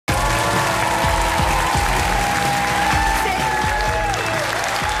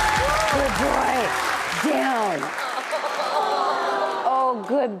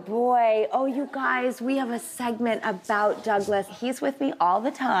say, oh, you guys, we have a segment about Douglas. He's with me all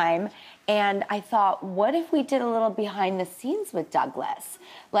the time. And I thought, what if we did a little behind the scenes with Douglas?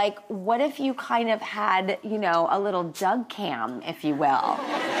 Like, what if you kind of had, you know, a little Doug cam, if you will?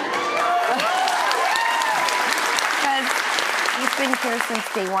 He's been here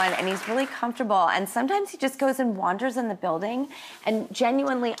since day one, and he's really comfortable. And sometimes he just goes and wanders in the building, and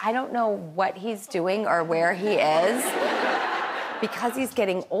genuinely, I don't know what he's doing or where he is. Because he's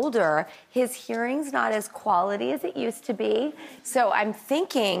getting older, his hearing's not as quality as it used to be. So I'm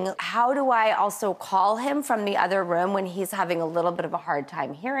thinking, how do I also call him from the other room when he's having a little bit of a hard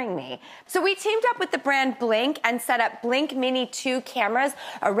time hearing me? So we teamed up with the brand Blink and set up Blink Mini 2 cameras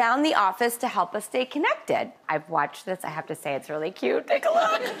around the office to help us stay connected. I've watched this. I have to say, it's really cute. Take a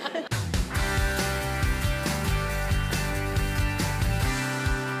look.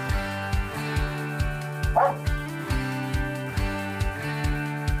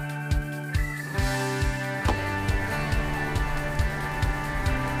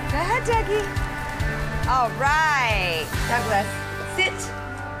 Go ahead, Dougie. All right. Douglas, sit.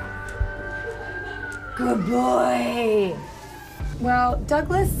 Good boy. Well,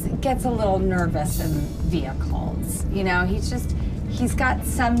 Douglas gets a little nervous in vehicles. You know, he's got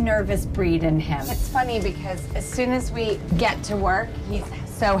some nervous breed in him. It's funny because as soon as we get to work, he's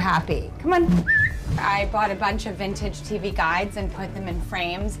so happy. Come on. I bought a bunch of vintage TV guides and put them in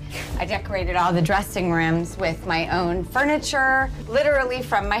frames. I decorated all the dressing rooms with my own furniture, literally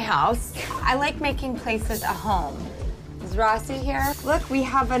from my house. I like making places a home. Is Rossi here? Look, we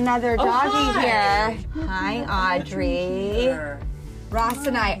have another doggy here. Hi, Audrey. Ross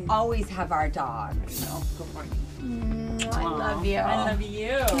and I always have our dogs. No, go for it. I love you. I love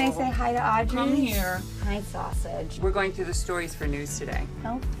you. Can I say hi to Audrey? Come here. Hi, sausage. We're going through the stories for news today.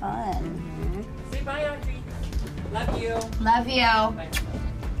 So fun. Say bye, Audrey. Love you. Love you. Bye.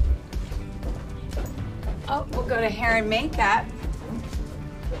 Oh, we'll go to hair and makeup.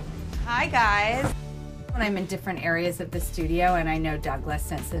 Hi, guys. When I'm in different areas of the studio and I know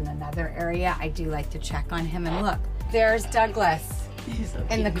Douglas is in another area, I do like to check on him. And look, there's Douglas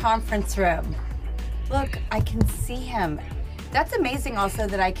in the conference room. Look, I can see him. That's amazing also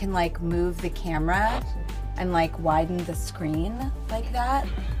that I can like move the camera and like widen the screen like that.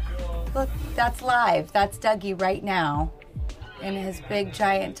 Look, that's live. That's Dougie right now in his big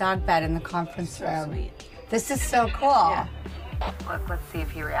giant dog bed in the conference room. Sweet. This is so cool. Yeah. Look, let's see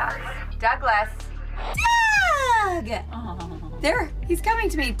if he reacts. Douglas. Doug! Oh. There, he's coming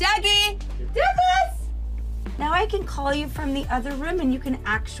to me. Dougie! Douglas! Now I can call you from the other room and you can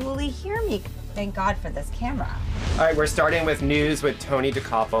actually hear me. Thank God for this camera. All right, we're starting with news with Tony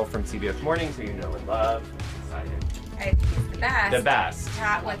DeCapo from CBS Mornings, who you know and love. Excited. Right, he's the best. The best.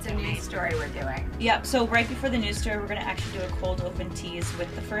 Pat, what's a news story we're doing? Yep, so right before the news story, we're going to actually do a cold open tease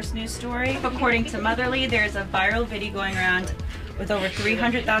with the first news story. According to Motherly, there's a viral video going around with over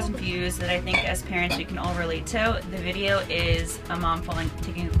 300,000 views that I think as parents we can all relate to. The video is a mom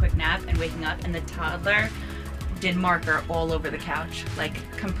taking a quick nap and waking up, and the toddler did marker all over the couch, like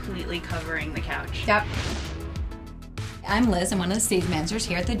completely covering the couch. Yep. I'm Liz. I'm one of the stage managers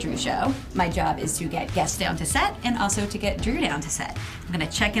here at the Drew Show. My job is to get guests down to set and also to get Drew down to set. I'm gonna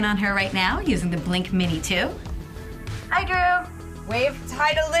check in on her right now using the Blink Mini 2. Hi, Drew. Wave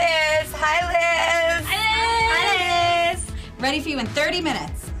hi to Liz. Hi, Liz. Hi, Liz. Ready for you in 30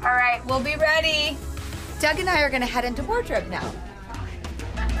 minutes. All right, we'll be ready. Doug and I are gonna head into wardrobe now.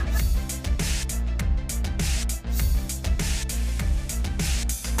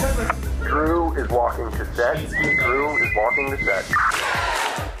 Drew is walking to set. Drew is walking to set.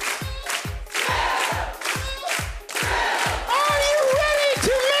 Are you ready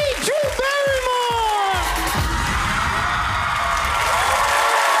to meet Drew Barrymore?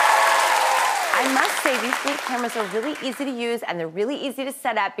 I must say, these Blink cameras are really easy to use and they're really easy to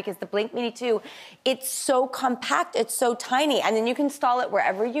set up because the Blink Mini 2, it's so compact, it's so tiny, and then you can install it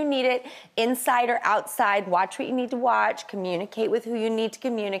wherever you need it, inside or outside, watch what you need to watch, communicate with who you need to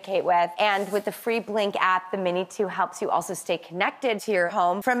communicate with, and with the free Blink app, the Mini 2 helps you also stay connected to your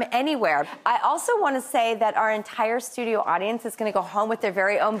home from anywhere. I also want to say that our entire studio audience is going to go home with their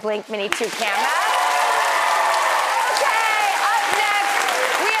very own Blink Mini 2 camera.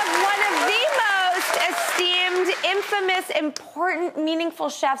 Infamous, important, meaningful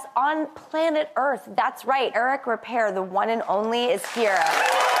chefs on planet Earth. That's right, Eric Repair, the one and only, is here.